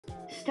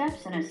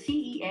Steps in a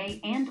CEA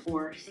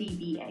and/or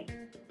CBA.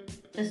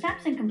 The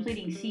steps in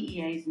completing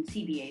CEAs and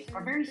CBAs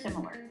are very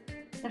similar.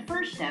 The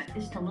first step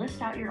is to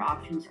list out your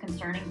options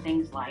concerning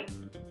things like,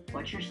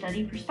 what's your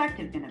study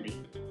perspective going to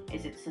be?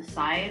 Is it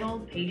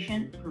societal,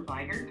 patient,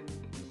 provider?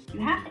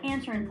 You have to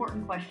answer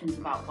important questions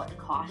about what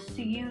costs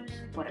to use,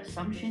 what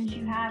assumptions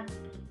you have,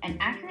 and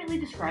accurately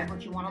describe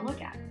what you want to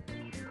look at.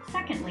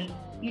 Secondly,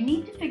 you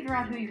need to figure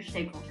out who your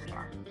stakeholders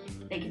are.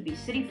 They could be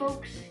city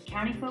folks,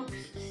 county folks,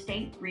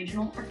 state,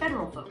 regional, or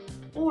federal folks,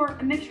 or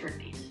a mixture of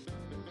these.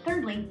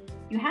 Thirdly,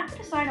 you have to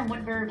decide on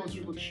what variables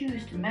you will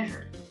choose to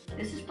measure.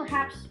 This is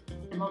perhaps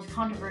the most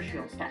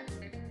controversial step.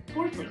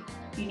 Fourthly,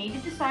 you need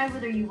to decide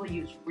whether you will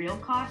use real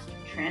cost,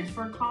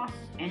 transfer costs,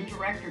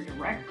 indirect or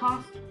direct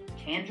costs,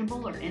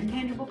 tangible or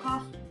intangible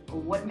costs, or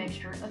what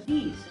mixture of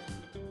these.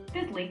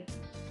 Fifthly,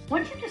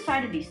 once you've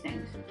decided these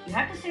things, you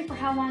have to say for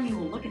how long you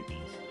will look at these.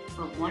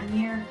 For 1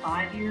 year,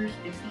 5 years,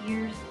 50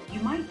 years, you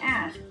might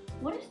ask,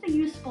 what is the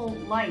useful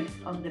life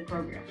of the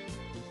program?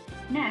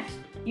 Next,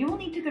 you will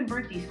need to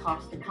convert these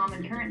costs to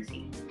common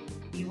currency.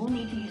 You will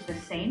need to use the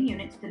same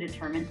units to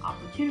determine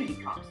opportunity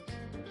costs.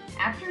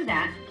 After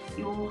that,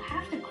 you will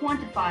have to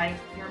quantify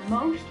your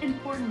most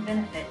important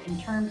benefit in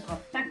terms of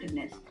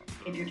effectiveness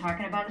if you're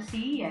talking about a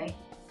CEA,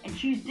 and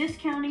choose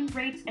discounting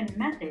rates and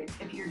methods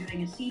if you're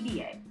doing a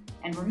CBA.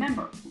 And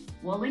remember,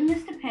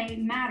 willingness to pay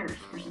matters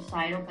for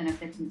societal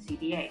benefits in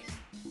CBAs.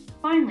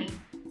 Finally,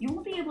 you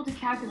will be able to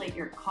calculate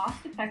your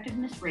cost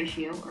effectiveness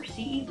ratio or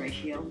CE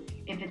ratio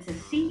if it's a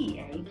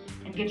CEA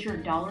and get your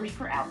dollars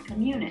per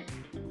outcome unit.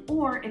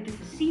 Or if it's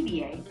a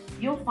CBA,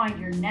 you'll find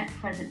your net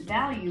present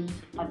values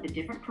of the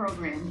different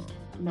programs,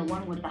 and the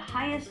one with the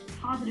highest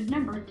positive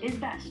number is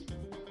best.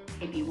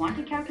 If you want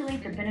to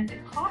calculate the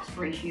benefit cost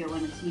ratio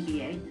in a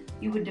CBA,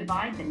 you would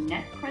divide the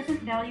net present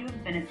value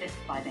of benefits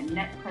by the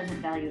net present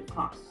value of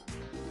costs.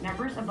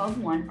 Numbers above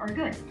 1 are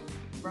good.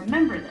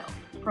 Remember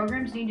though,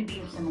 programs need to be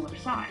of similar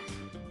size.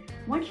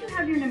 Once you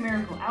have your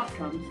numerical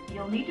outcomes,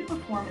 you'll need to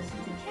perform a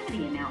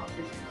sensitivity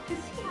analysis to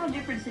see how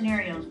different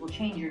scenarios will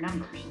change your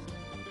numbers.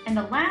 And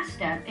the last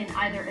step in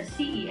either a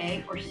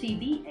CEA or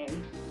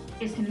CBA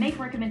is to make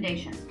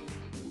recommendations.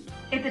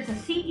 If it's a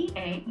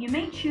CEA, you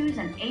may choose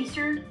an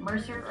ACER,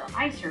 Mercer, or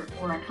ICER,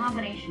 or a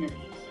combination of these.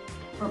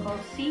 For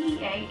both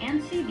CEA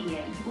and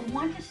CBA, you will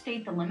want to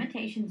state the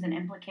limitations and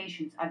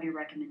implications of your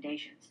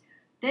recommendations.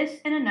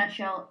 This, in a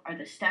nutshell, are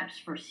the steps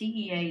for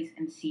CEAs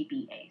and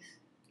CBAs.